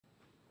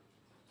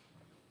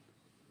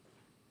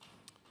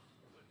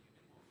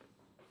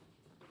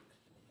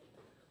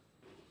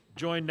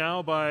Joined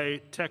now by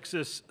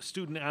Texas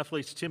student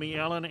athletes Timmy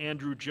Allen,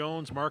 Andrew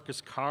Jones, Marcus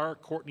Carr,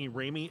 Courtney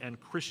Ramey, and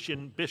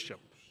Christian Bishop.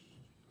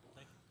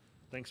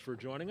 Thanks for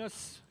joining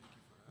us.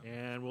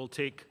 And we'll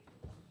take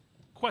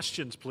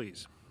questions,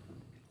 please.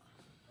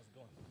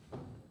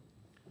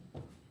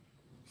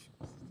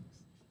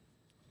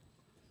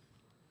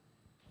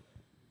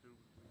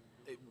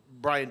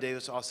 Brian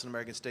Davis, Austin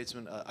American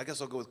Statesman. I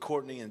guess I'll go with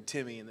Courtney and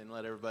Timmy and then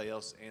let everybody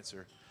else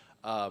answer.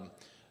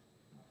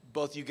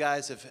 Both you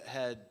guys have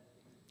had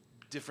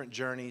different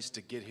journeys to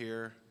get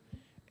here,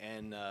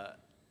 and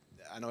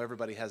I know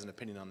everybody has an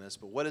opinion on this,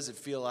 but what does it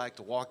feel like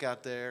to walk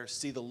out there,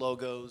 see the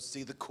logos,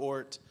 see the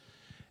court,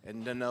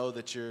 and to know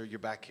that you're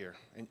back here,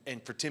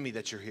 and for Timmy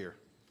that you're here?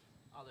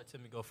 I'll let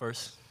Timmy go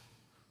first.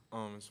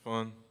 It's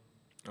fun.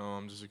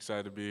 I'm just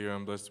excited to be here.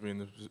 I'm blessed to be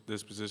in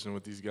this position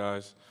with these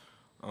guys.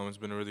 It's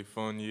been a really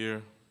fun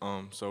year,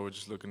 so we're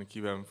just looking to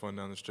keep having fun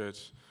down the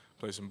stretch,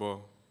 play some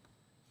ball.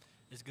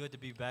 It's good to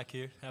be back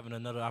here, having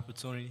another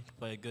opportunity to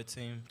play a good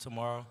team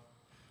tomorrow.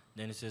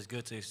 Then it's just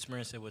good to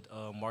experience it with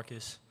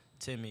Marcus,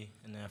 Timmy,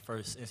 in their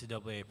first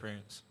NCAA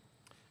appearance.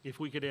 If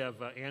we could have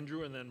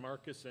Andrew and then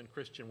Marcus and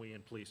Christian weigh in,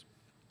 please.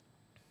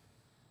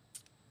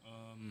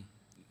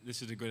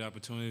 This is a great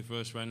opportunity for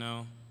us right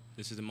now.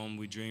 This is the moment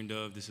we dreamed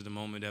of. This is the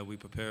moment that we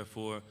prepared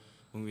for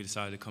when we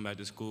decided to come back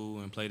to school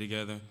and play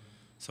together.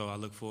 So I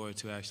look forward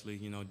to actually,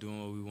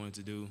 doing what we wanted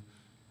to do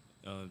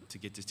to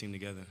get this team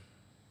together.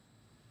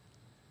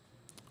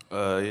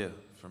 Yeah,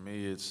 for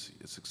me, it's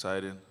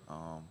exciting.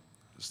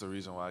 It's the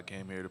reason why I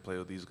came here to play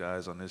with these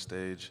guys on this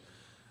stage,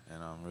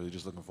 and I'm really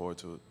just looking forward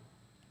to it.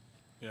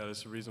 Yeah,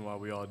 that's the reason why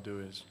we all do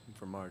it, is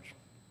for March.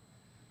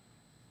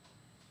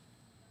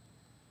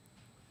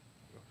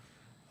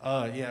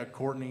 Yeah,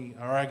 Courtney,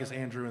 or I guess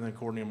Andrew and then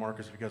Courtney and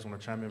Marcus, if you guys want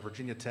to chime in.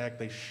 Virginia Tech,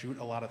 they shoot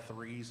a lot of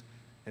threes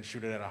and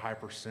shoot it at a high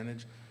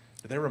percentage.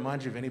 Do they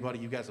remind you of anybody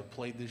you guys have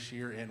played this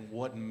year, and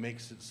what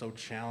makes it so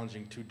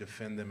challenging to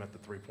defend them at the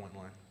three-point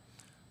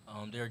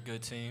line? They're a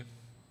good team,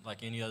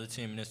 like any other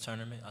team in this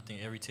tournament. I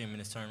think every team in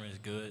this tournament is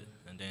good,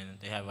 and then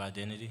they have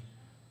identity.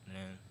 And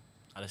then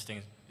I just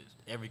think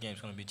every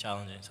game's going to be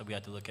challenging, so we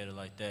have to look at it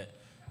like that,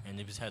 and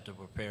they just have to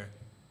prepare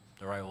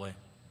the right way.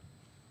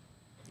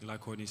 Like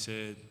Courtney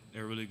said,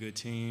 they're a really good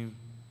team.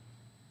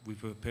 We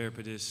prepared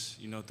for this,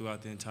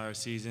 throughout the entire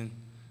season,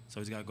 so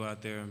we just got to go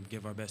out there and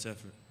give our best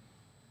effort.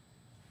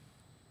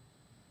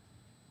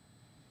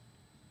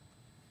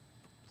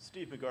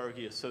 Steve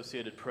McGarvey,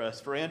 Associated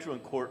Press. For Andrew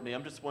and Courtney,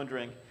 I'm just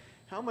wondering,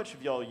 how much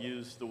have y'all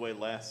used the way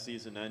last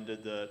season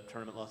ended, the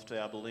tournament loss to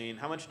Abilene?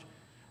 How much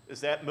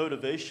is that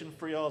motivation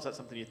for y'all? Is that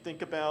something you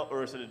think about,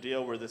 or is it a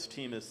deal where this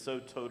team is so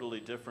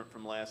totally different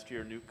from last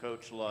year, new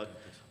coach, a lot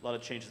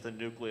of changes in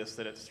the nucleus,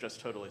 that it's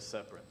just totally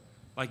separate?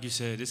 Like you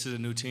said, this is a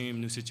new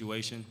team, new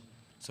situation,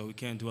 so we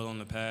can't dwell on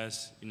the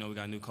past. We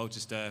got a new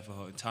coaching staff,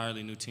 an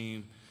entirely new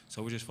team,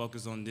 so we're just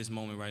focused on this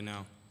moment right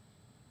now.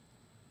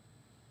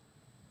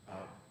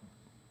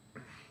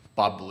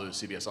 Bob Ballou,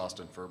 CBS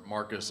Austin, for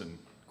Marcus and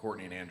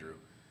Courtney and Andrew.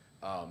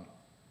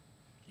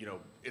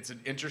 It's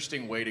an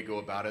interesting way to go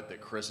about it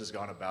that Chris has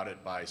gone about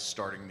it by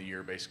starting the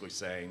year basically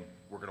saying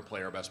we're going to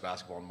play our best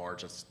basketball in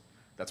March.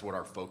 That's what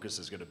our focus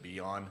is going to be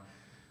on.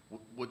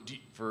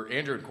 For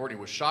Andrew and Courtney,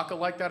 was Shaka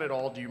like that at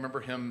all? Do you remember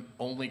him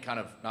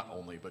not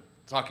only, but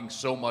talking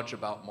so much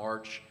about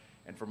March?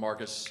 And for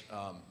Marcus,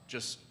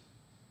 just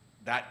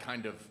that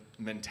kind of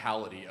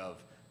mentality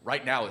of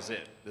right now is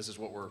it. This is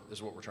what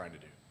we're trying to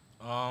do.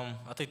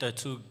 I think they're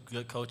two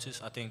good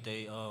coaches. I think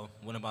they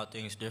went about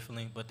things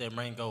differently, but their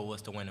main goal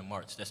was to win in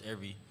March. That's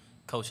every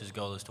coach's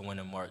goal, is to win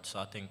in March. So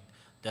I think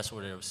that's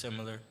where they were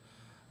similar.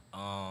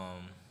 I'll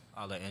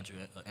let Andrew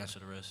answer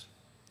the rest.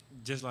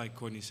 Just like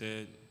Courtney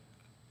said,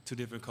 two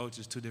different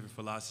coaches, two different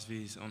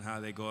philosophies on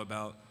how they go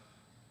about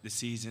the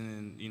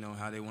season and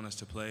how they want us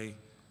to play.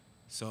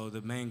 So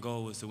the main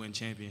goal was to win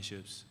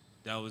championships.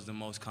 That was the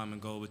most common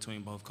goal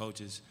between both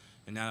coaches.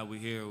 And now that we're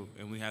here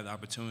and we have the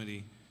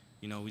opportunity,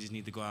 we just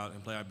need to go out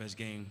and play our best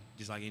game,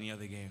 just like any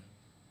other game.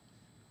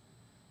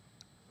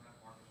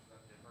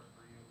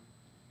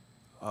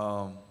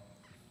 Kind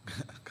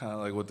of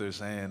like what they're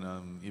saying.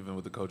 Even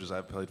with the coaches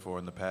I've played for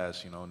in the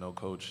past, no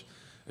coach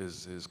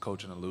is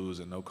coaching to lose,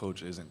 and no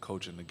coach isn't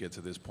coaching to get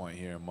to this point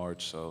here in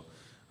March. So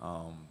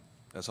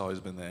that's always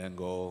been the end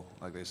goal.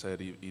 Like they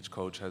said, each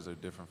coach has their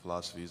different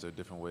philosophies, their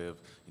different way of,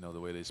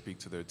 the way they speak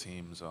to their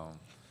teams.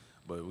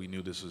 But we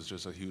knew this was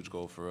just a huge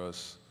goal for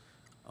us.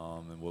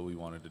 And what we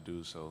wanted to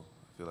do, so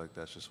I feel like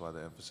that's just why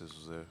the emphasis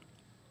was there.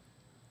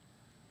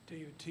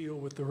 David Teal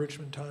with the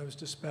Richmond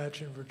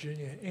Times-Dispatch in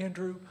Virginia.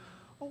 Andrew,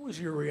 what was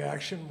your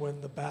reaction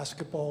when the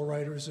Basketball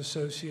Writers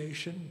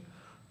Association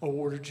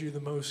awarded you the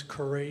most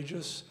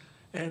courageous,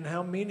 and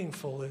how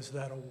meaningful is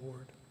that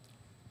award?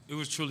 It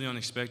was truly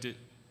unexpected.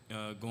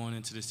 Going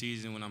into the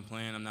season when I'm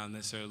playing, I'm not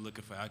necessarily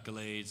looking for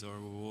accolades or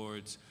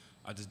rewards.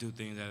 I just do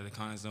things out of the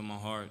kindness of my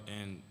heart,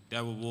 and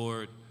that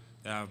reward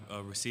that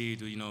I've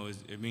received,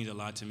 it means a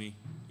lot to me,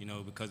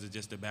 because of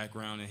just the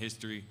background and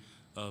history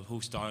of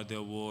who started the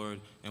award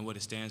and what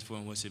it stands for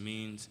and what it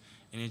means.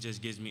 And it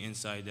just gives me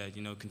insight that,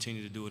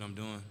 continue to do what I'm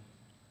doing.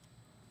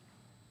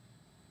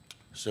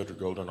 Cedric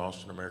Golden,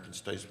 Austin American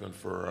Statesman,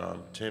 for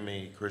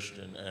Timmy,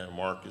 Christian, and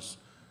Marcus.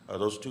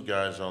 Those two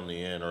guys on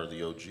the end are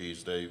the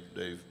OGs.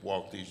 They've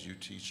walked these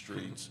UT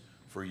streets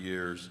for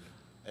years,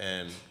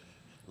 and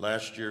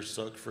last year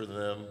sucked for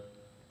them.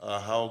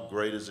 How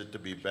great is it to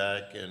be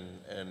back,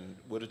 and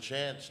with a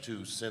chance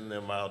to send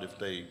them out if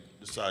they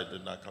decide to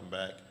not come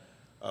back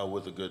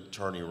with a good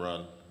tourney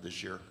run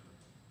this year?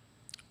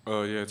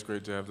 Yeah, it's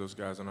great to have those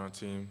guys on our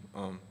team.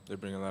 They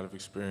bring a lot of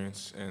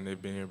experience, and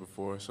they've been here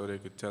before, so they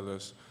could tell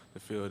us the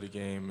feel of the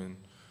game and,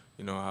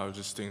 you know, how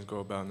just things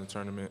go about in the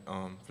tournament.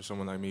 For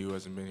someone like me who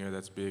hasn't been here,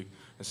 that's big.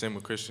 And same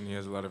with Christian, he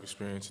has a lot of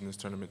experience in this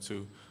tournament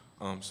too.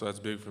 So that's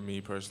big for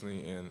me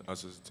personally and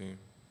us as a team.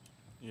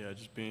 Yeah,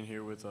 just being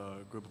here with a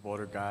group of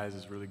older guys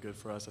is really good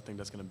for us. I think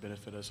that's going to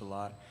benefit us a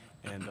lot,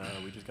 and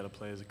we just got to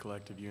play as a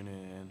collective unit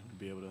and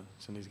be able to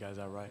send these guys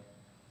out right.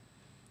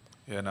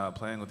 Yeah, now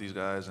playing with these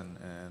guys and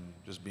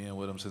just being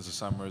with them since the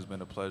summer has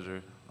been a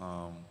pleasure.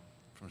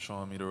 From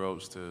showing me the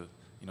ropes to,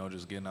 you know,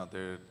 just getting out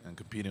there and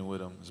competing with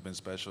them, it's been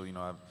special. You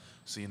know, I've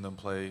seen them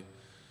play.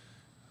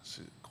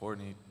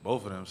 Courtney,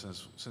 both of them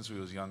since we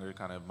was younger,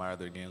 kind of admired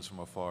their games from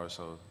afar.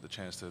 So the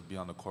chance to be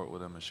on the court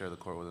with them and share the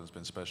court with them has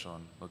been special,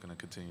 and looking to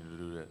continue to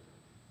do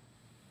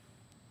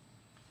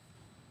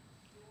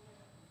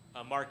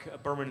that.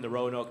 Mark Berman in the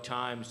Roanoke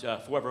Times.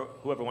 Whoever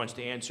wants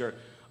to answer,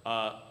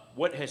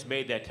 what has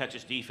made that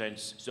Texas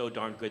defense so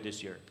darn good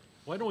this year?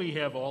 Why don't we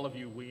have all of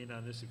you weigh in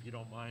on this, if you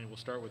don't mind? We'll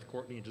start with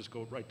Courtney and just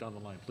go right down the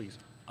line, please.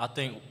 I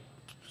think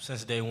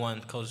since day one,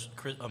 Coach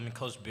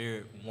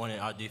Beard wanted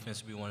our defense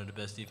to be one of the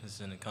best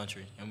defenses in the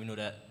country, and we knew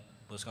that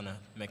was going to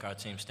make our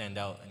team stand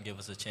out and give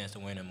us a chance to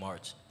win in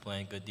March,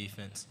 playing good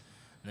defense.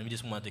 And we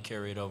just wanted to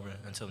carry it over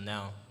until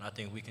now. I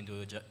think we can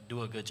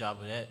do a good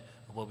job of that,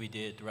 of what we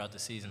did throughout the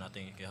season. I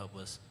think it can help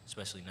us,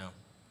 especially now.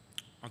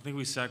 I think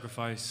we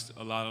sacrificed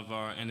a lot of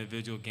our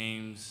individual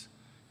games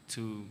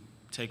to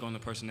take on the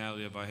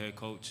personality of our head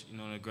coach, you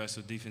know, an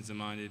aggressive,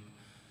 defensive-minded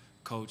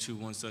coach who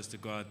wants us to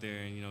go out there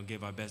and, you know,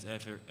 give our best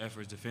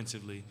efforts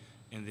defensively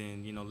and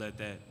then, you know, let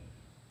that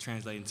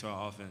translate into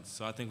our offense.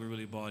 So I think we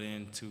really bought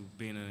into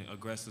being an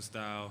aggressive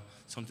style,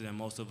 something that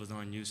most of us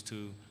aren't used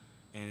to,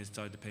 and it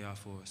started to pay off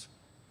for us.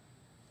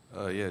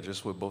 Yeah,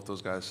 just what both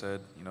those guys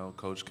said. You know,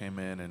 Coach came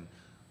in and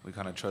we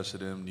kind of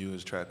trusted him, knew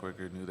his track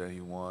record, knew that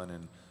he won,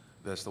 and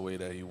that's the way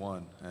that he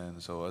won.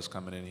 And so us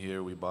coming in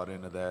here, we bought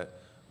into that,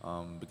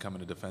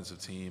 becoming a defensive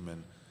team,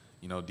 and,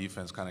 you know,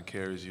 defense kind of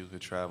carries you, it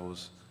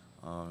travels.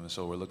 And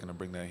so we're looking to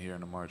bring that here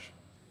in the March.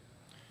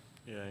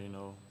 Yeah, you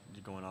know,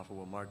 going off of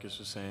what Marcus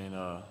was saying,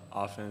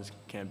 offense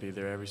can't be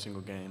there every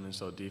single game, and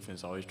so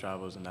defense always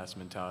travels, and that's the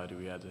mentality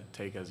we had to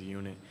take as a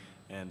unit,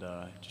 and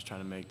just trying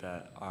to make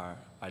that our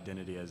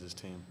identity as this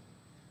team.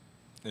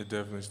 It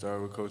definitely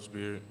started with Coach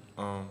Beard.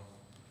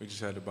 We just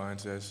had to buy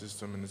into that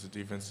system, and it's a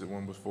defense that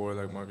won before,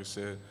 like Marcus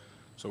said.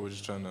 So we're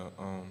just trying to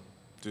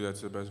do that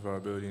to the best of our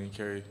ability and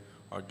carry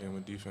our game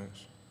with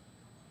defense.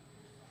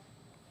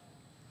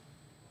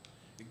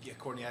 Yeah,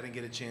 Courtney, I didn't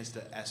get a chance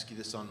to ask you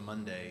this on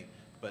Monday,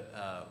 but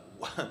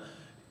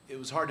it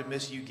was hard to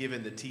miss you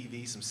giving the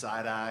TV some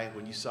side eye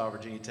when you saw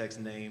Virginia Tech's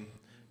name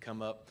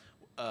come up.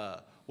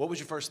 What was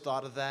your first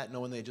thought of that,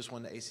 knowing they just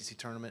won the ACC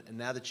tournament? And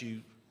now that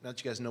you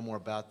guys know more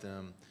about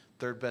them,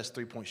 third best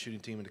three-point shooting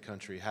team in the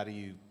country, how do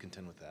you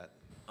contend with that?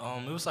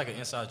 It was like an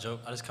inside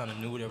joke. I just kind of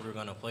knew that we were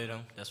going to play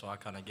them. That's why I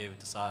kind of gave it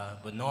the side.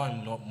 But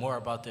knowing more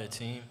about their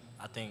team,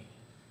 I think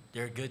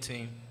they're a good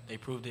team. They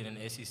proved it in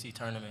the ACC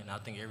tournament, and I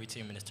think every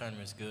team in this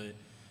tournament is good.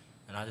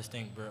 And I just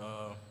think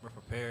we're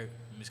prepared.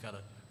 We just got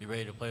to be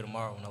ready to play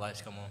tomorrow when the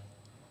lights come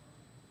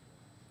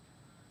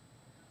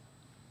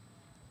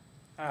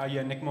on.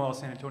 Yeah, Nick Moyle,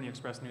 San Antonio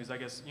Express News. I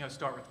guess, you know,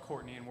 start with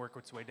Courtney and work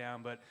its way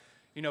down. But,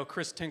 you know,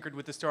 Chris tinkered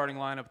with the starting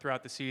lineup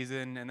throughout the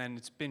season, and then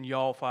it's been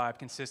y'all five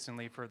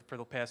consistently for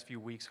the past few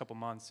weeks, couple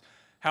months.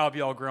 How have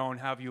y'all grown?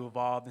 How have you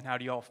evolved? And how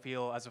do y'all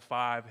feel as a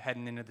five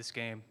heading into this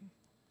game?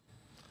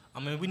 I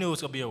mean, we knew it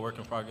was going to be a work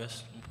in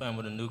progress. We're playing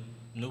with a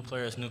new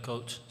players, new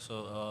coach.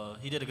 So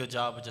he did a good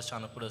job of just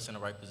trying to put us in the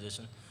right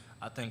position.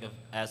 I think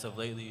as of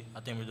lately,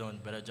 I think we're doing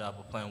a better job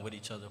of playing with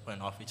each other,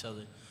 playing off each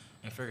other,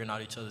 and figuring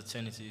out each other's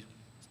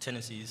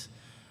tendencies.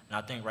 And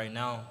I think right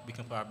now we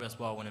can play our best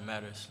ball when it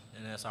matters,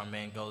 and that's our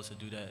main goal is to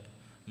do that.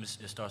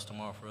 It starts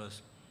tomorrow for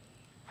us.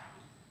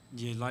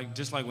 Yeah,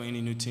 just like with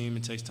any new team,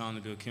 it takes time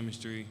to build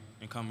chemistry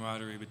and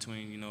camaraderie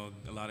between, you know,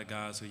 a lot of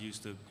guys who are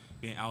used to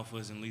being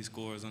alphas and lead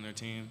scorers on their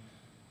team.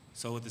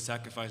 So with the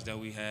sacrifice that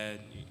we had,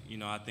 you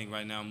know, I think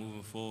right now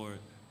moving forward,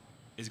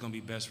 it's going to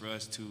be best for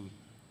us to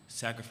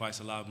sacrifice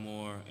a lot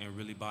more and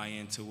really buy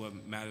into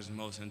what matters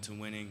most into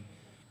winning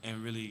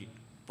and really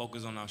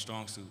focus on our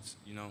strong suits,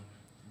 you know,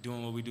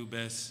 doing what we do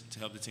best to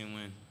help the team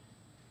win.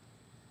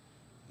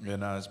 Yeah,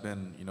 no, it's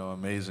been, you know,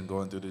 amazing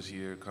going through this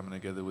year, coming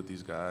together with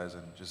these guys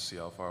and just see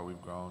how far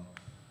we've grown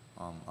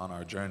on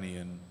our journey.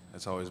 And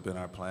it's always been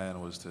our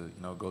plan was to,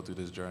 you know, go through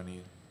this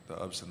journey, the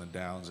ups and the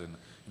downs, and,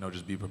 you know,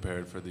 just be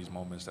prepared for these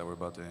moments that we're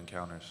about to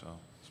encounter. So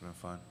it's been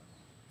fun.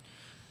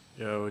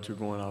 Yeah, what you're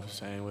going off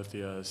saying with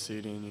the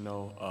seeding, you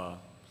know,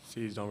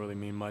 seeds don't really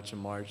mean much in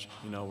March.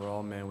 You know, we're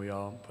all men. We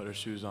all put our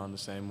shoes on the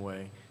same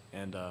way,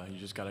 and you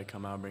just got to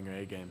come out and bring your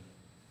A game.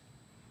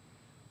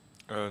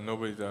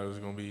 Nobody thought it was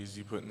going to be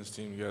easy putting this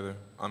team together.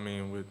 I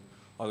mean, with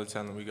all the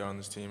talent we got on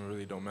this team, it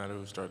really don't matter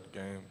who starts the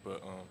game.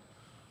 But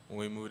when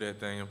we move that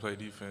thing and play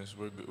defense,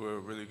 we're a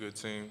really good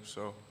team.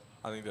 So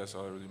I think that's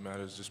all that really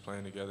matters, just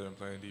playing together and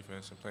playing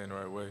defense and playing the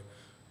right way,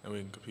 and we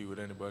can compete with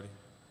anybody.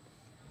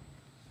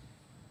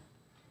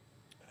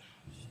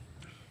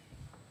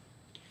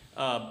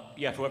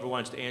 Yeah, for whoever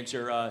wants to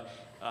answer,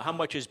 how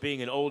much is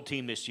being an old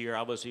team this year?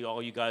 Obviously,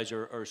 all you guys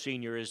are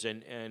seniors,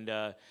 and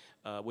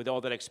with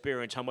all that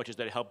experience, how much has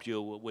that helped you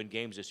win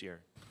games this year?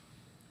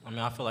 I mean,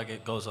 I feel like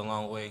it goes a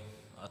long way.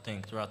 I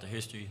think throughout the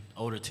history,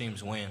 older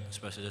teams win,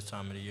 especially this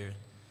time of the year.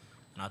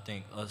 And I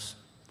think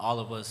all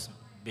of us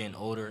being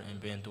older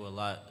and being through a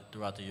lot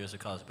throughout the years of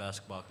college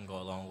basketball can go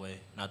a long way.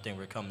 And I think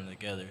we're coming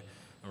together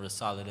and we're as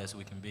solid as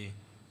we can be.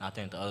 And I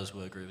think the others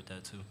will agree with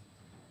that too.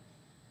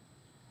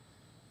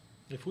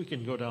 If we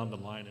can go down the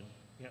line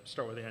and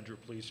start with Andrew,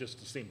 please. Just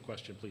the same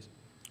question, please.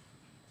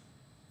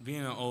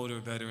 Being an older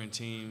veteran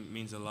team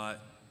means a lot,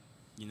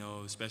 you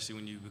know, especially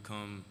when you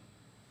become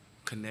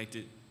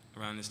connected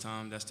around this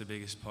time. That's the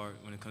biggest part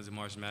when it comes to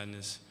March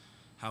Madness.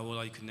 How well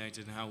are you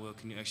connected and how well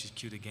can you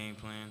execute a game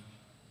plan?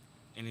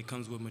 And it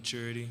comes with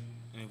maturity.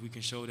 And if we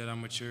can show that our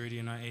maturity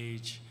and our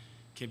age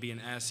can be an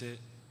asset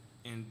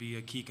and be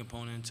a key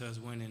component to us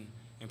winning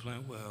and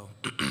playing well,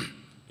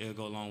 it'll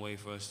go a long way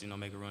for us to,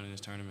 make a run in this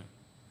tournament.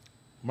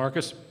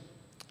 Marcus?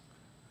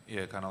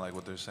 Yeah, kind of like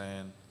what they're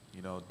saying,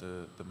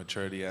 the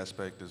maturity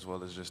aspect as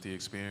well as just the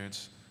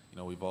experience.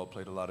 We've all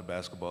played a lot of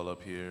basketball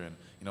up here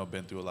and,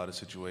 been through a lot of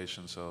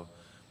situations. So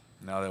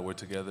now that we're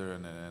together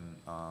and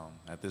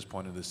at this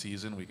point of the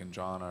season, we can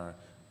draw on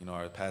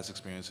our past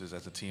experiences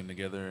as a team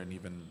together and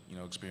even,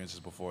 experiences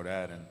before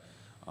that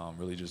and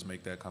really just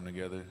make that come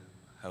together,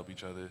 help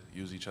each other,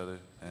 use each other,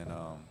 and,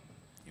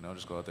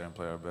 just go out there and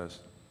play our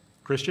best.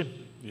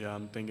 Christian? Yeah,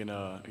 I'm thinking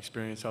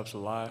experience helps a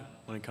lot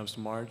when it comes to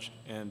March,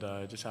 and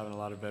just having a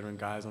lot of veteran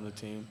guys on the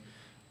team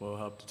will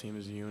help the team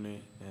as a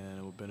unit, and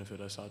it will benefit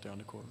us out there on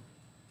the court.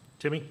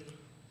 Timmy?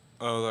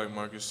 Like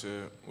Marcus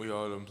said, we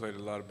all done played a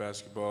lot of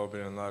basketball,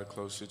 been in a lot of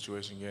close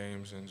situation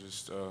games and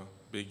just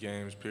big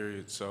games,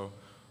 period. So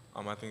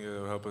I think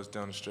it'll help us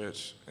down the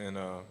stretch, and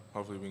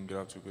hopefully we can get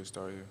off to a good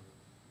start here.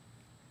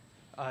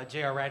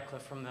 J.R.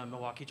 Radcliffe from the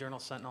Milwaukee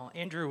Journal-Sentinel.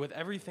 Andrew, with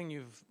everything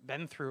you've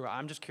been through,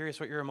 I'm just curious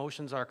what your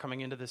emotions are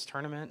coming into this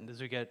tournament, and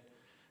as we get,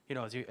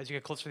 as you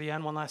get closer to the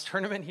end, one last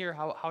tournament here,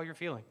 how you're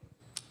feeling?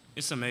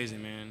 It's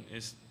amazing, man.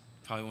 It's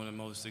probably one of the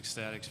most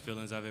ecstatic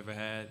feelings I've ever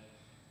had.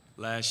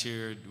 Last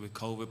year with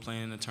COVID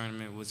playing in the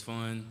tournament was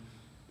fun,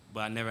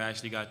 but I never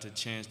actually got the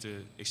chance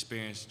to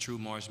experience true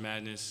March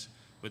Madness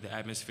with the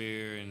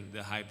atmosphere and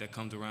the hype that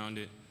comes around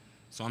it.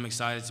 So I'm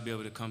excited to be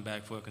able to come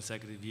back for a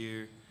consecutive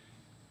year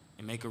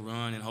and make a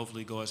run and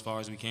hopefully go as far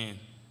as we can.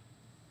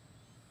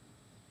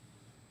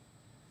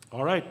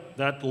 All right,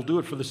 that will do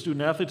it for the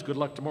student athletes. Good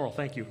luck tomorrow.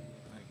 Thank you.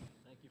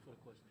 Thank you for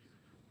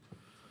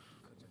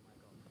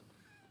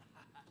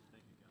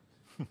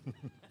the question.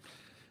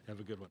 Have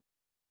a good one.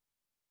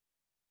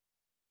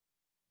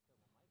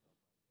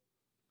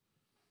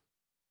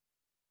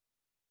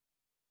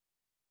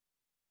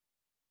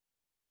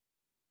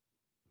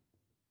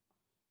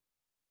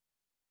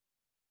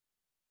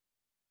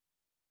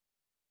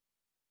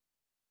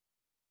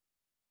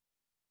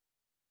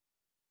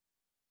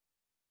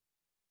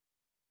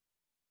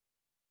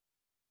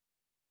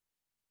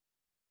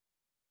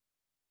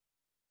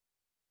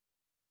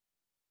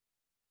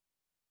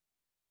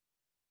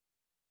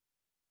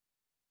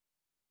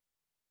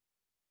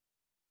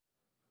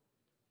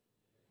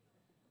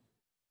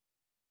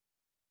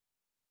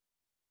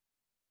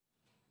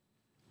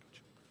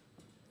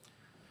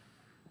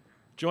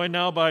 Joined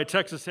now by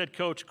Texas head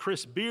coach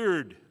Chris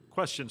Beard.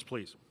 Questions,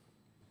 please.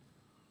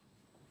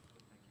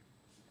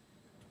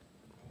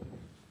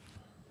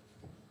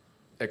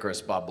 Hey,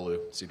 Chris, Bob Blue,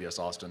 CBS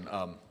Austin.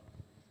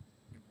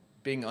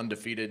 Being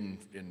undefeated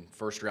in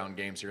first-round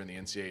games here in the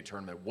NCAA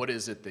tournament, what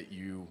is it that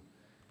you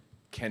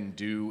can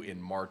do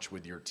in March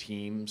with your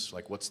teams?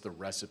 Like, what's the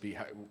recipe?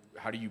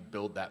 How do you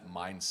build that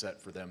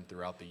mindset for them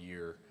throughout the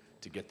year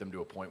to get them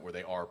to a point where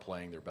they are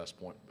playing their best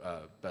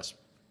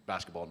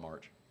basketball in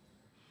March?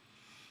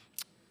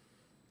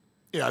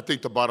 Yeah, I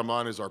think the bottom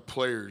line is our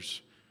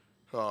players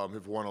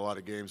have won a lot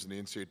of games in the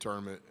NCAA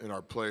tournament, and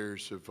our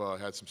players have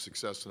had some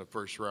success in the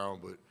first round.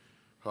 But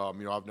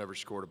I've never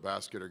scored a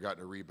basket or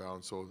gotten a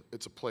rebound, so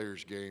it's a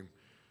player's game.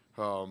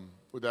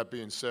 With that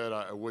being said,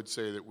 I would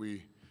say that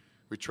we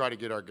try to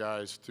get our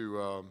guys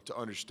to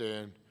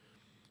understand,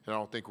 and I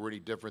don't think we're any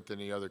different than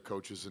the other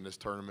coaches in this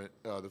tournament.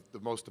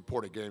 The most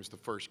important game is the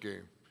first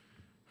game.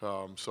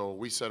 So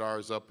we set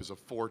ours up as a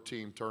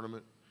 4-team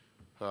tournament.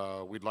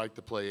 We'd like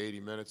to play 80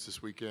 minutes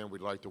this weekend.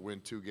 We'd like to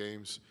win 2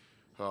 games.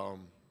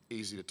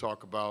 Easy to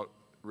talk about,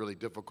 really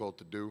difficult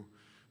to do,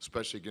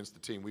 especially against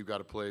the team we've got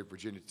to play,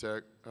 Virginia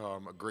Tech,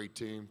 a great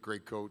team,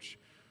 great coach.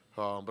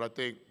 But I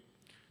think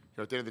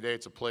at the end of the day,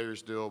 it's a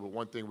player's deal. But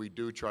one thing we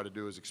do try to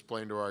do is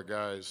explain to our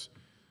guys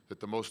that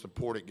the most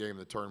important game in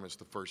the tournament is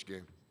the first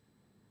game.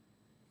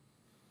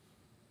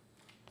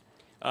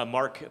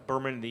 Mark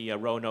Berman, the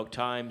Roanoke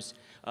Times.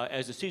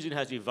 As the season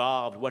has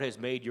evolved, what has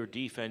made your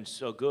defense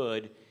so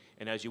good?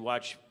 And as you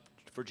watch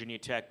Virginia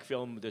Tech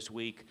film this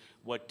week,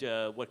 what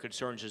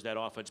concerns does that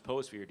offense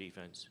pose for your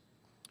defense?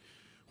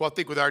 Well, I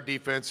think with our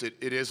defense,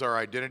 it is our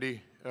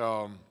identity.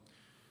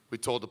 We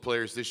told the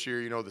players this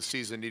year, the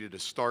season needed to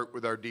start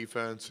with our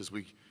defense as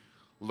we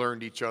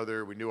learned each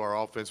other. We knew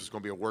our offense was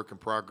going to be a work in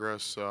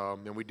progress,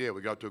 and we did.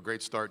 We got to a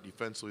great start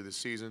defensively this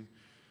season.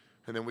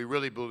 And then we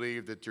really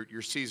believe that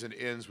your season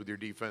ends with your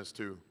defense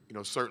too.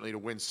 Certainly to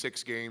win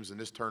 6 games in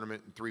this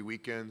tournament in 3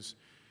 weekends,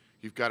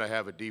 you've got to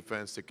have a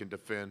defense that can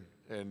defend.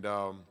 And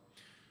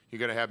you're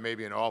going to have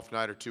maybe an off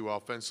night or 2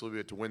 offensively,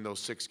 but to win those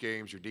 6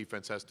 games, your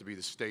defense has to be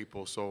the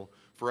staple. So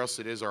for us,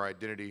 it is our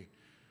identity.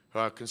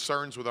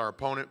 Concerns with our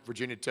opponent,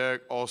 Virginia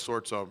Tech, all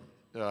sorts of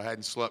them.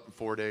 Hadn't slept in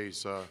 4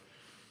 days.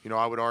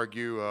 I would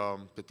argue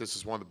that this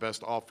is one of the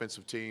best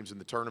offensive teams in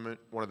the tournament,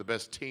 one of the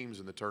best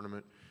teams in the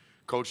tournament.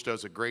 Coach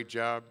does a great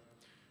job.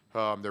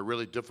 They're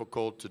really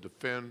difficult to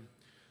defend.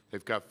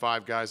 They've got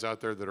 5 guys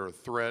out there that are a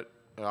threat.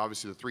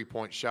 Obviously, the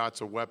 3-point shot's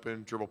a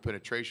weapon, dribble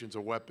penetration's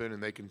a weapon,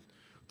 and they can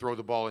throw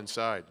the ball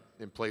inside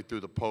and play through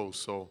the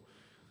post. So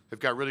they've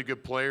got really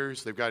good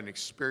players. They've got an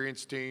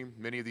experienced team.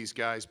 Many of these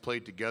guys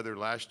played together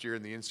last year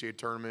in the NCAA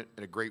tournament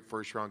in a great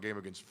first-round game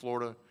against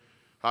Florida.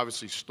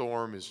 Obviously,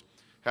 Storm has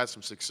had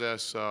some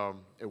success at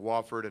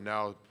Wofford and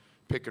now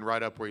picking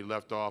right up where he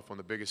left off on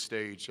the biggest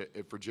stage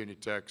at Virginia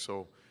Tech.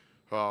 So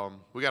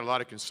we got a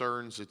lot of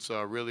concerns. It's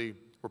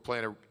we're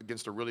playing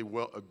against a really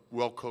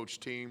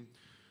well-coached team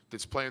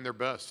that's playing their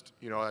best.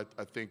 I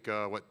think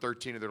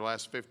 13 of their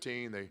last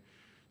 15. They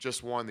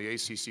just won the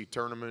ACC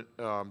tournament.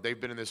 They've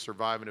been in this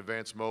survive and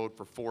advance mode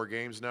for 4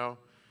 games now.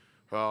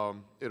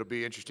 It'll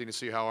be interesting to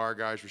see how our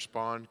guys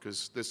respond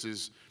because this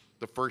is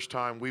the first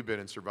time we've been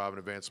in survive and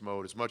advance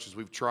mode. As much as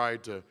we've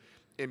tried to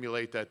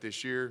emulate that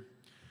this year,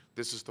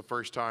 this is the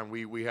first time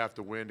we have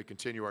to win to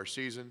continue our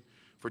season.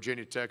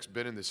 Virginia Tech's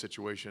been in this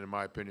situation, in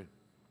my opinion.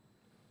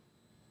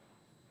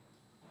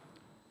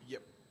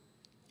 Yep.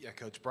 Yeah,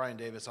 Coach Brian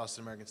Davis,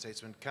 Austin American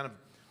Statesman, kind of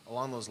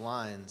along those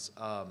lines.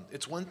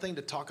 It's one thing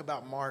to talk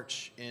about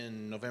March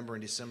in November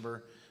and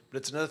December, but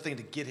it's another thing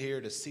to get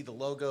here, to see the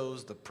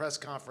logos, the press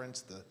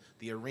conference,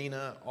 the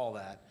arena, all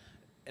that.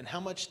 And how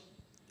much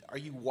are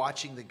you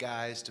watching the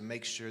guys to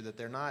make sure that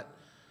they're not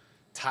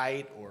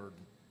tight or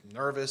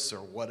nervous or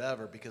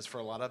whatever? Because for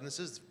a lot of them,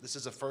 this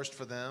is a first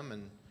for them,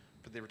 and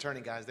for the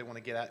returning guys, they want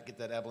to get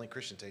that Abilene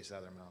Christian taste out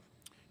of their mouth.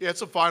 Yeah,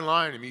 it's a fine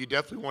line. I mean, you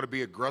definitely want to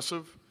be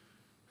aggressive.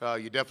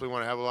 You definitely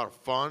want to have a lot of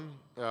fun.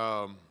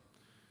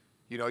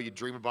 You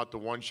dream about the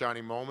one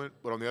shining moment,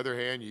 but on the other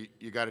hand,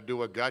 you got to do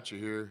what got you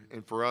here.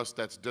 And for us,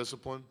 that's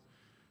discipline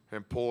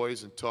and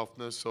poise and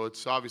toughness. So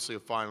it's obviously a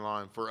fine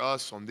line. For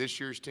us on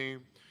this year's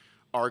team,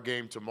 our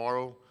game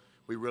tomorrow,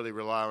 we really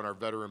rely on our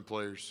veteran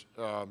players.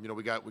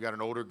 We got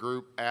an older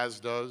group, as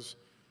does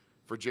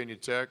Virginia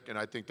Tech, and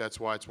I think that's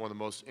why it's one of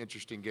the most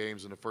interesting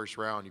games in the first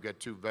round. You got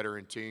 2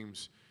 veteran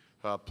teams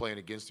playing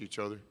against each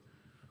other.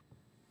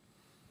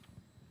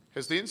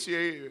 Has the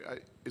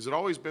NCAA, has it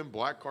always been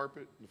black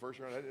carpet in the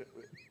first round?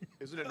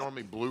 Isn't it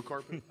normally blue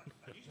carpet?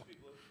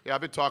 Yeah,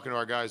 I've been talking to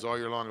our guys all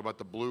year long about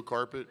the blue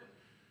carpet.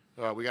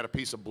 We got a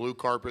piece of blue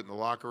carpet in the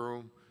locker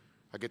room.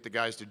 I get the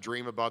guys to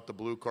dream about the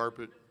blue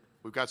carpet.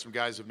 We've got some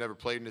guys who've never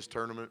played in this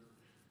tournament.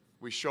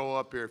 We show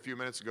up here a few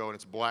minutes ago, and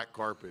it's black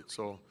carpet.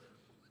 So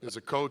as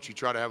a coach, you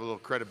try to have a little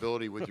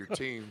credibility with your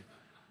team.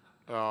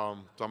 So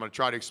I'm going to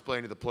try to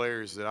explain to the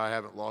players that I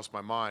haven't lost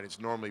my mind. It's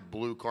normally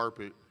blue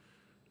carpet,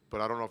 but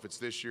I don't know if it's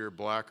this year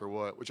black or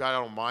what, which I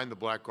don't mind the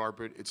black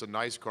carpet. It's a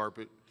nice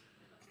carpet,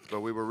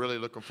 but we were really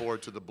looking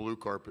forward to the blue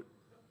carpet.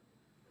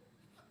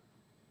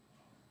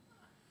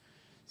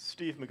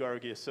 Steve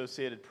McGarvey,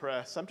 Associated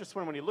Press. I'm just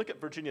wondering, when you look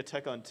at Virginia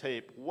Tech on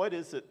tape, what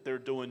is it they're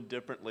doing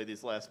differently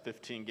these last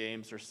 15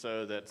 games or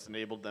so that's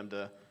enabled them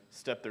to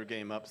step their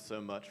game up so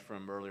much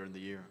from earlier in the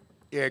year?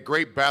 Yeah,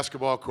 great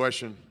basketball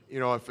question.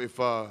 If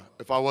I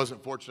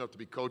wasn't fortunate enough to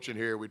be coaching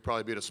here, we'd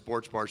probably be at a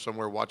sports bar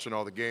somewhere watching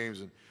all the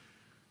games, and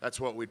that's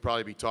what we'd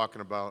probably be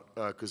talking about.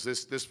 Because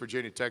this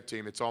Virginia Tech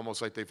team, it's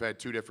almost like they've had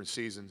 2 different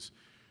seasons.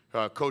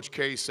 Coach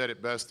K said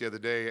it best the other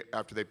day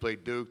after they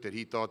played Duke, that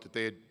he thought that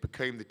they had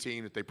became the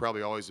team that they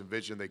probably always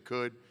envisioned they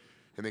could.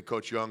 And then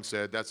Coach Young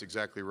said, that's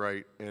exactly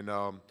right. And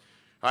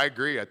I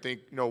agree. I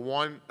think,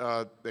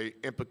 they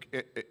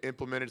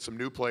implemented some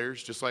new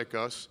players just like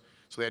us,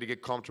 so they had to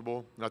get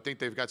comfortable. And I think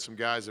they've got some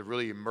guys that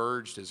really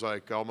emerged as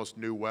like almost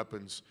new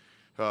weapons.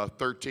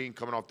 13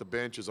 coming off the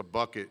bench is a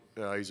bucket.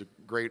 He's a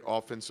great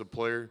offensive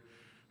player.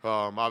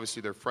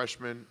 Obviously, their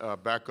freshman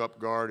backup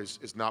guard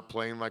is not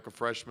playing like a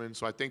freshman.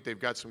 So I think they've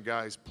got some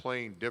guys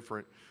playing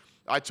different.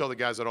 I tell the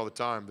guys that all the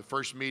time. The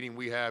first meeting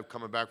we have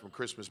coming back from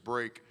Christmas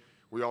break,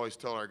 we always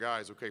tell our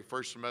guys, okay,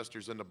 first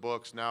semester's in the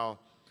books. Now,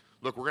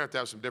 look, we're going to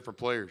have some different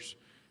players.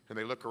 And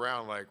they look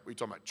around like, we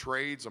talking about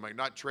trades? I'm like,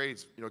 not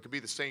trades. It could be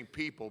the same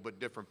people, but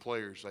different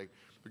players. Like,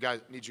 we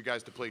need you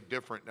guys to play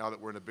different now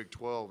that we're in the Big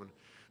 12. And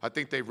I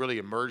think they've really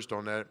emerged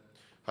on that.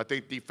 I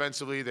think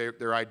defensively,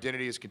 their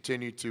identity has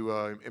continued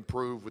to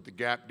improve with the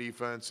gap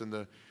defense and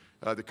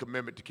the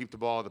commitment to keep the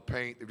ball in the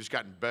paint. They've just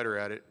gotten better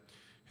at it.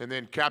 And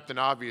then Captain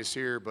Obvious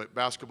here, but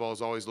basketball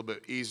is always a little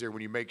bit easier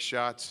when you make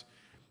shots.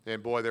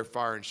 And, boy, they're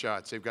firing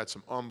shots. They've got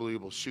some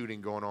unbelievable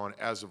shooting going on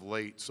as of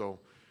late. So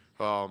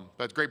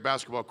that's a great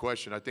basketball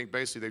question. I think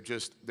basically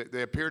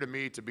they appear to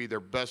me to be their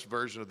best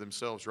version of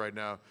themselves right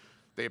now.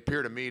 They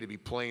appear to me to be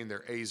playing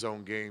their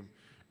A-zone game.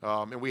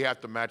 And we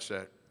have to match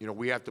that.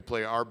 We have to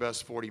play our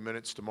best 40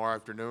 minutes tomorrow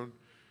afternoon.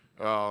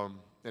 And,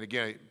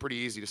 again, pretty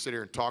easy to sit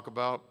here and talk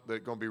about. They're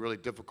going to be really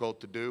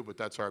difficult to do, but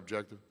that's our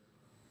objective.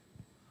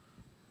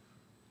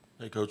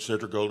 Hey, Coach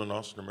Cedric Golden,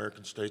 Austin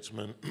American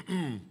Statesman.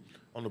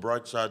 On the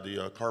bright side,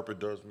 the carpet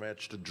does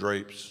match the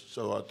drapes,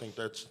 so I think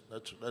that's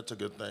a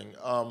good thing.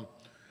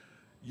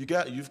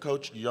 You've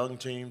coached young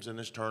teams in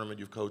this tournament.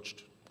 You've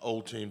coached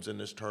old teams in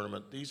this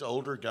tournament. These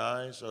older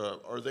guys,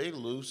 are they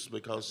loose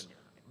because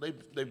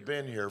they've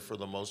been here for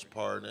the most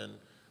part, and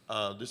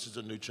this is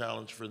a new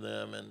challenge for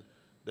them, and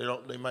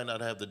they might not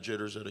have the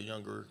jitters that a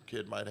younger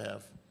kid might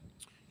have.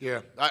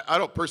 Yeah, I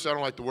don't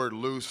like the word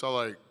loose. I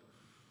like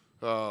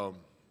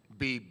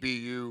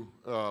BU,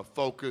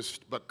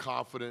 focused but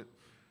confident.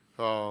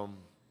 I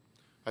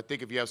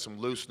think if you have some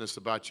looseness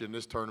about you in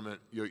this tournament,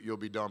 you'll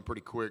be done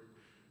pretty quick.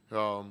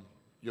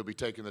 You'll be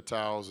taking the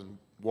towels and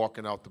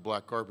walking out the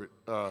black carpet.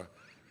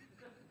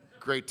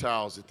 Great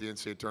towels at the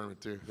NCAA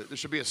tournament, too. There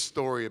should be a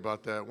story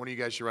about that. One of you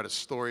guys should write a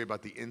story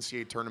about the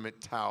NCAA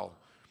tournament towel.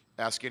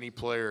 Ask any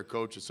player or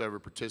coach that's ever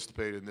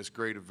participated in this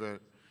great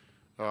event.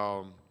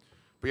 But,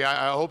 yeah,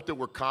 I hope that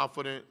we're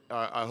confident.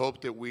 I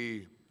hope that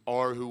we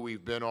are who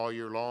we've been all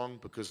year long,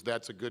 because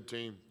that's a good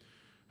team.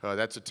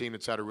 That's a team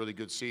that's had a really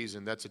good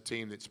season. That's a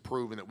team that's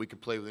proven that we can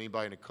play with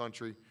anybody in the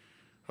country.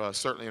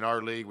 Certainly in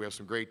our league, we have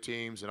some great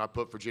teams, and I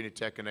put Virginia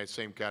Tech in that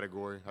same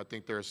category. I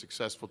think they're a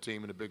successful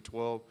team in the Big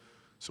 12.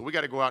 So we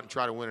got to go out and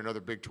try to win another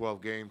Big 12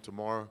 game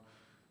tomorrow.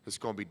 It's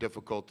going to be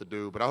difficult to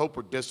do. But I hope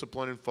we're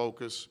disciplined and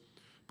focused.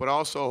 But I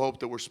also hope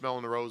that we're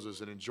smelling the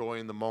roses and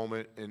enjoying the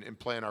moment and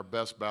playing our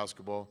best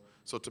basketball.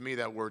 So to me,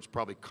 that word's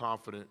probably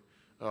confident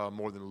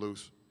more than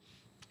loose.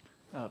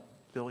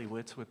 Billy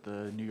Witz with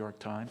the New York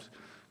Times.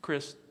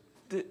 Chris,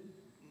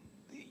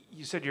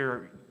 you said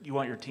you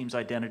want your team's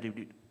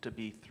identity to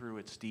be through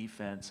its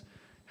defense.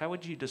 How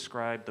would you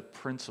describe the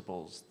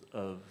principles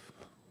of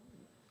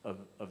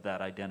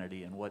that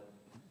identity, and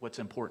what's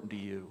important to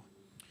you?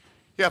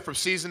 Yeah, from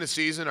season to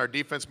season, our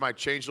defense might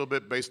change a little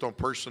bit based on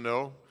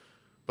personnel,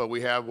 but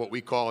we have what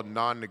we call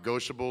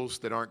non-negotiables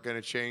that aren't going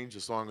to change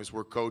as long as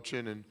we're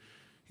coaching. And,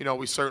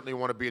 we certainly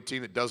want to be a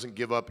team that doesn't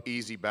give up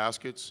easy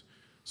baskets.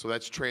 So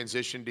that's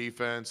transition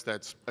defense.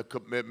 That's a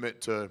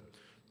commitment to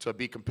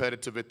be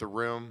competitive at the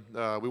rim.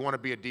 We want to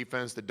be a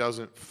defense that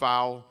doesn't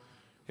foul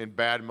in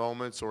bad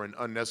moments or in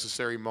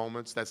unnecessary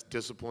moments. That's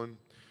discipline.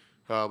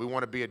 We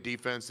want to be a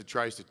defense that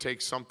tries to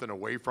take something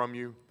away from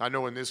you. I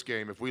know in this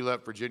game, if we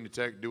let Virginia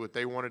Tech do what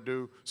they want to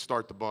do,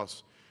 start the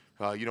bus.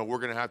 We're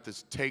going to have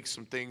to take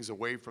some things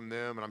away from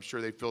them, and I'm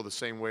sure they feel the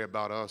same way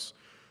about us.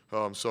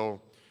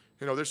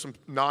 There's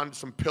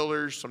some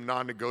pillars, some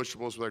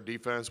non-negotiables with our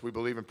defense. We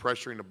believe in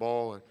pressuring the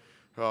ball,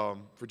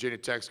 and Virginia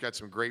Tech's got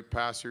some great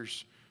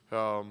passers.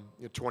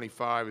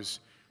 25 is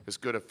as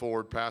good a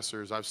forward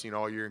passer as I've seen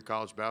all year in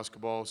college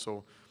basketball.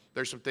 So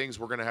there's some things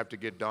we're going to have to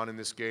get done in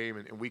this game,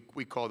 and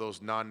we call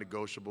those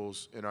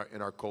non-negotiables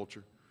in our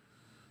culture.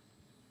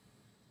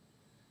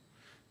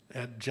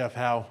 Jeff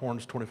Howe,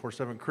 Horns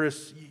 24/7.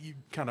 Chris, you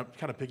kind of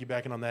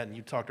piggybacking on that, and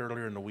you talked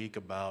earlier in the week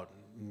about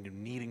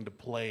needing to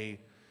play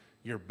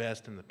your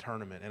best in the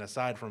tournament. And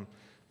aside from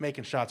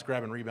making shots,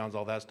 grabbing rebounds,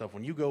 all that stuff,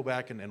 when you go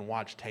back and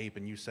watch tape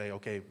and you say,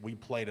 okay, we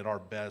played at our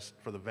best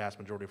for the vast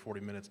majority of 40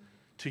 minutes,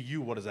 to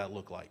you, what does that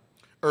look like?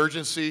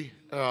 Urgency,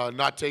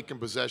 not taking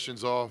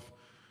possessions off,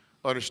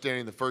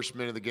 understanding the first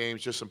minute of the game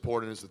is just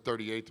important as the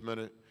 38th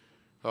minute.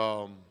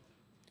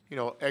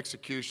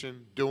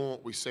 Execution, doing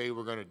what we say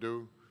we're going to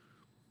do.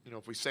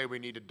 If we say we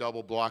need to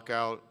double block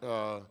out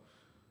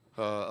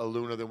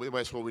Aluna, then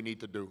that's what we need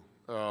to do.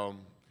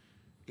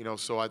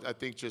 So I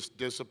think just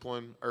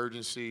discipline,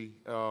 urgency,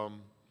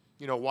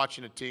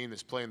 watching a team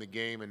that's playing the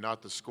game and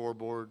not the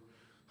scoreboard.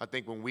 I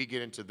think when we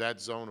get into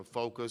that zone of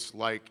focus,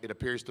 like it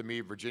appears to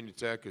me Virginia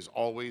Tech is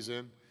always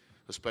in,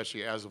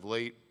 especially as of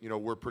late,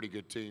 we're a pretty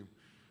good team.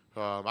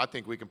 I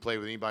think we can play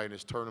with anybody in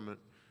this tournament.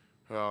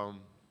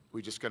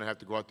 We're just going to have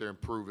to go out there and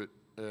prove it.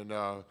 And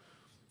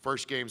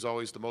first game's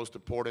always the most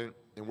important,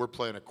 and we're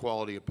playing a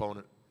quality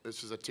opponent.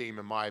 This is a team,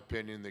 in my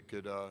opinion, that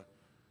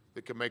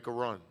could make a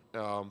run,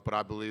 but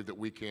I believe that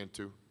we can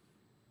too.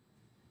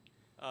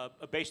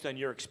 Based on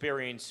your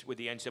experience with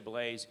the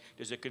NCAAs,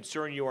 does it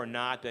concern you or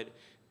not that,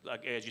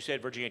 like, as you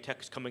said, Virginia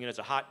Tech is coming in as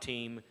a hot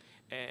team,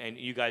 and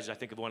you guys, I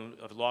think,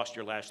 have lost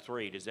your last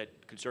three? Does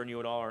that concern you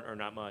at all, or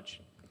not much?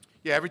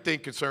 Yeah, everything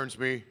concerns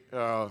me.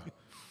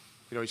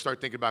 You start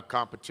thinking about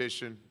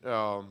competition.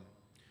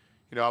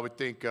 I would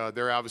think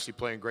they're obviously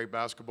playing great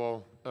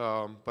basketball,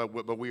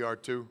 but we are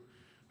too.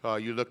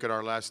 You look at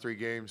our last three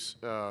games.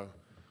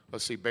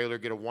 Let's see, Baylor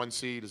get a 1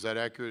 seed. Is that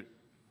accurate?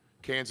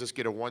 Kansas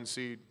get a 1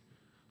 seed.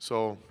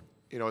 So,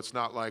 you know, it's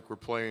not like we're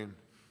playing,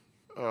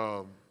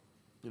 you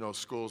know,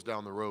 schools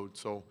down the road.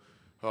 So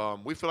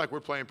we feel like we're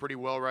playing pretty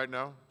well right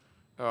now.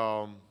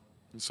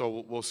 And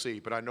so we'll see.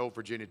 But I know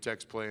Virginia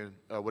Tech's playing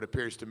what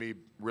appears to me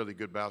really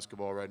good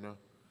basketball right now.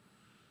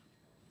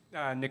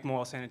 Nick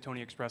Moyle, San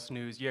Antonio Express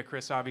News. Yeah,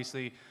 Chris,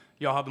 obviously,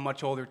 y'all have a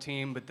much older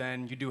team, but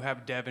then you do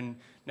have Devin,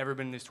 never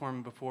been in this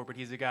tournament before, but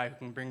he's a guy who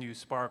can bring you a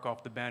spark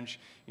off the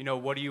bench. You know,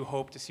 what do you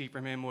hope to see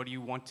from him? What do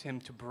you want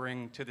him to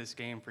bring to this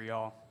game for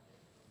y'all?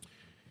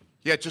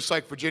 Yeah, just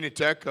like Virginia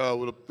Tech,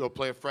 they'll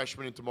play a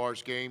freshman in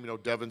tomorrow's game. You know,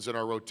 Devin's in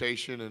our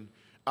rotation, and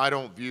I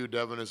don't view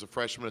Devin as a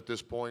freshman at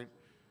this point.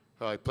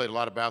 He played a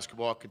lot of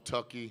basketball at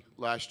Kentucky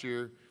last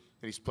year, and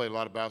he's played a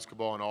lot of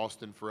basketball in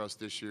Austin for us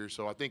this year.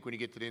 So I think when you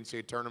get to the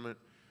NCAA tournament,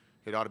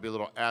 it ought to be a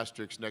little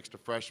asterisk next to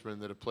freshmen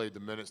that have played the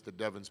minutes that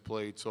Devin's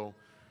played. So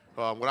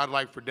what I'd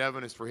like for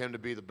Devin is for him to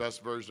be the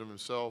best version of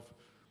himself,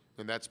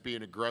 and that's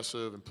being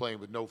aggressive and playing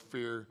with no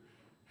fear.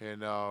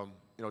 And,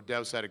 you know,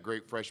 Dev's had a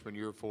great freshman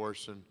year for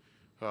us, and,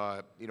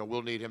 you know,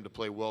 we'll need him to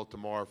play well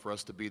tomorrow for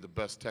us to be the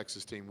best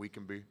Texas team we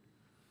can be.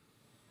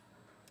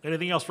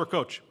 Anything else for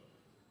Coach?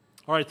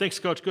 All right, thanks,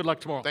 Coach. Good luck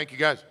tomorrow. Thank you,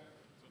 guys.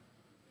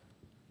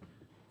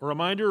 A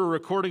reminder, a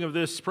recording of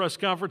this press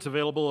conference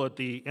available at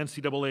the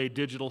NCAA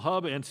Digital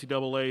Hub,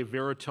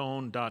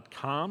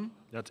 ncaaveritone.com.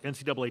 That's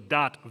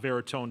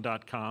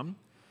ncaa.veritone.com.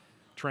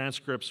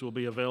 Transcripts will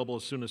be available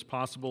as soon as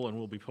possible and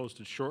will be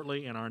posted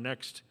shortly. And our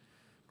next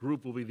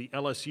group will be the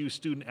LSU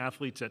student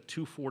athletes at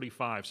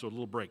 2:45, so a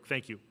little break.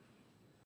 Thank you.